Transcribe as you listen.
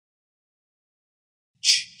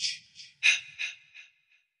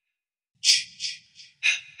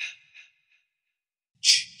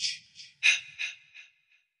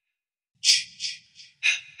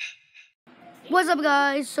What's up,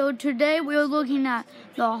 guys? So today we're looking at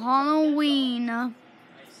the Halloween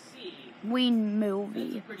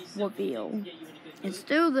movie reveal. Let's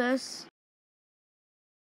do this.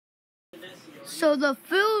 So the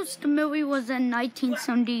first movie was in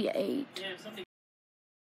 1978.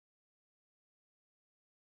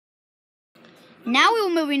 Now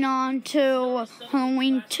we're moving on to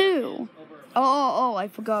Halloween 2. Oh, I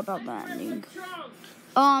forgot about that ending.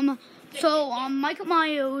 So Michael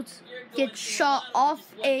Myers gets shot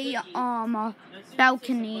off a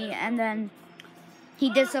balcony and then he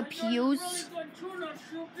disappears.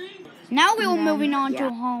 Now we're moving on to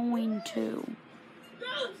Halloween 2.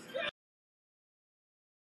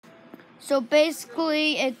 So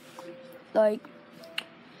basically it's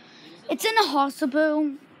in a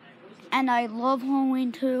hospital, and I love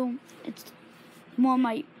Halloween 2. It's one of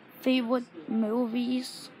my favorite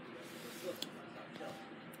movies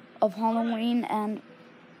of Halloween, and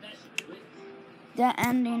the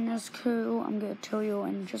ending is cool. I'm gonna tell you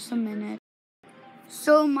in just a minute.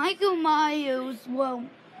 So Michael Myers,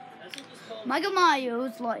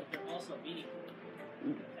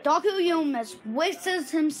 Dr. Loomis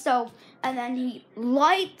whistles himself, and then he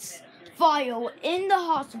lights fire in the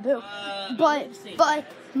hospital, but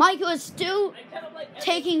Michael is still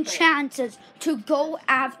taking chances to go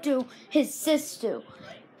after his sister,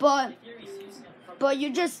 but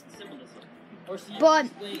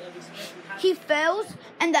he fails,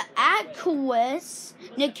 and the actress,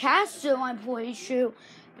 Nick Castle, I'm pretty sure,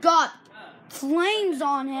 got flames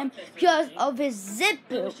on him because of his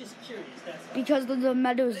zipper, because of the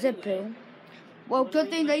metal zipper. Well,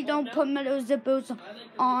 good thing they don't put metal zippers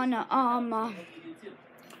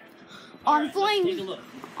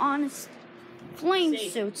flame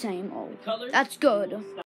suits anymore. That's good.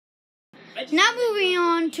 Now moving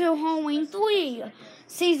on to Halloween 3,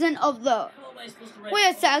 season of the... Wait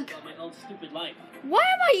a sec. Why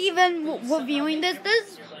am I even reviewing this?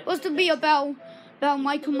 This is supposed to be about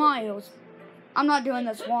Michael Myers. I'm not doing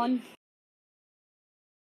this one.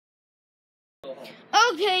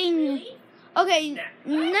 Okay,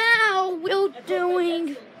 now we're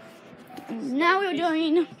doing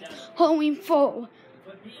Halloween 4.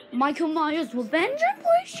 Michael Myers Revenge, I'm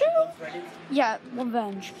pretty sure. Yeah,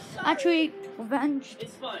 Revenge. Actually, Revenge.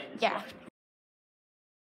 Yeah.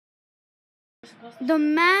 The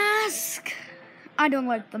Mask. I don't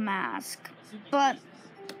like The Mask, but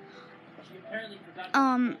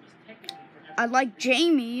I like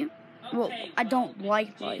Jamie. Well, I don't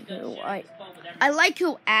like her. I like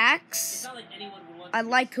her acts. I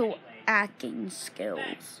like her acting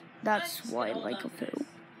skills. That's why I like her too.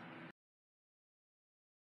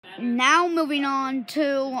 Now moving on to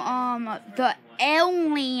the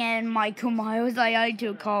alien Michael Myers, I like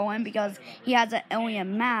to call him because he has an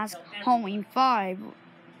alien mask. Halloween 5.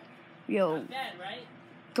 You're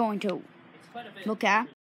going to look at.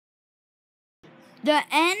 The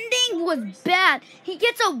ending was bad. He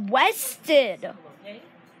gets arrested.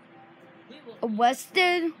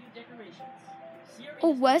 Arrested?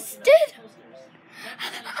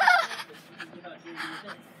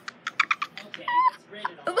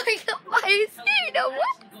 Michael Myers getting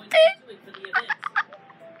arrested.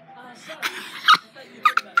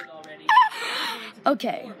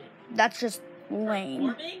 Okay, that's just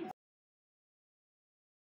lame.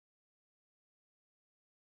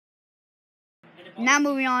 Now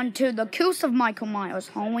moving on to the Curse of Michael Myers,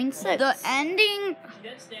 Halloween 6. The ending,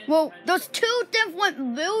 well, there's two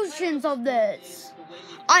different versions of this.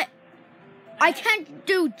 I can't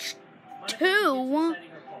do two.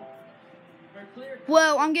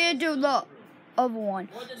 Well, I'm gonna do the other one.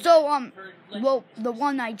 So, well, the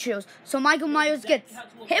one I choose. So Michael Myers gets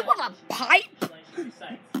hit with a pipe.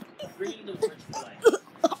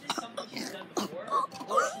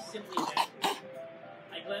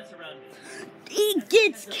 He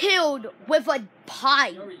gets killed with a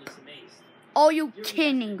pipe. Are you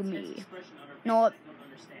kidding me? No.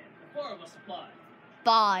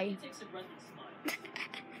 Bye.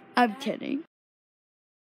 I'm kidding.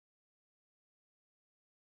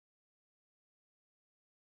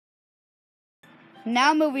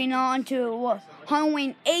 Now moving on to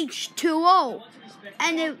Halloween H2O,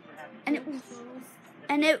 and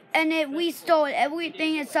it restored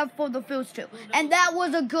everything except for the first two, and that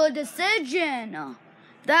was a good decision.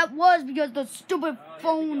 That was because the stupid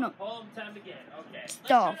phone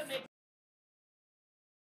stuff.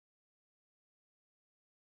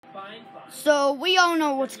 So we all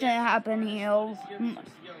know what's gonna happen here.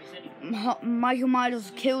 Michael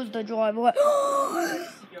Myers kills the driver.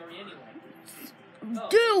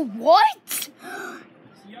 Dude, what?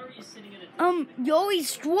 Laurie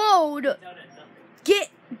Strode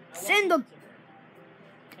gets in the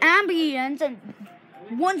ambience and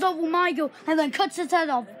runs over Michael and then cuts his head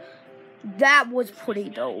off. That was pretty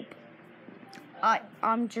dope.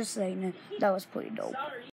 I'm just saying it. That was pretty dope.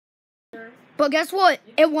 But guess what?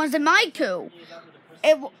 It wasn't Michael.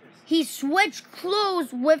 He switched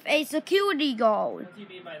clothes with a security guard.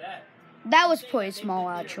 That was pretty small,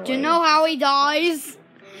 actually. Do you know how he dies?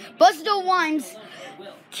 Buster Rhymes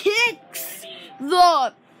kicks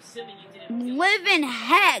the living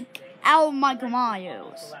heck out of Michael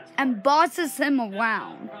Myers and bosses him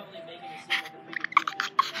around.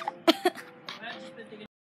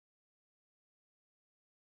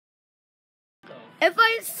 If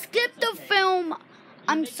I skip the film,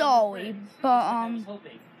 I'm sorry, but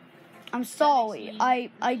I'm sorry.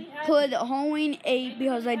 I put Halloween 8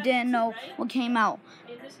 because I didn't know what came out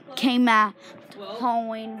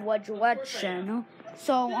Halloween what direction.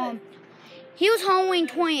 So he was Halloween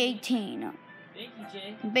 2018.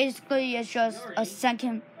 Basically, it's just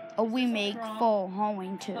a remake for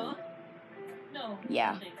Halloween 2.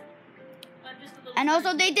 Yeah. And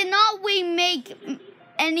also, they did not remake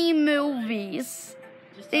any movies.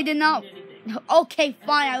 They did not. Okay,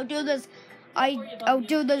 fine. I'll do this. I'll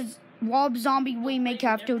do this Rob Zombie remake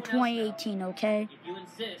after 2018. Okay. If you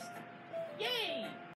insist. Yay!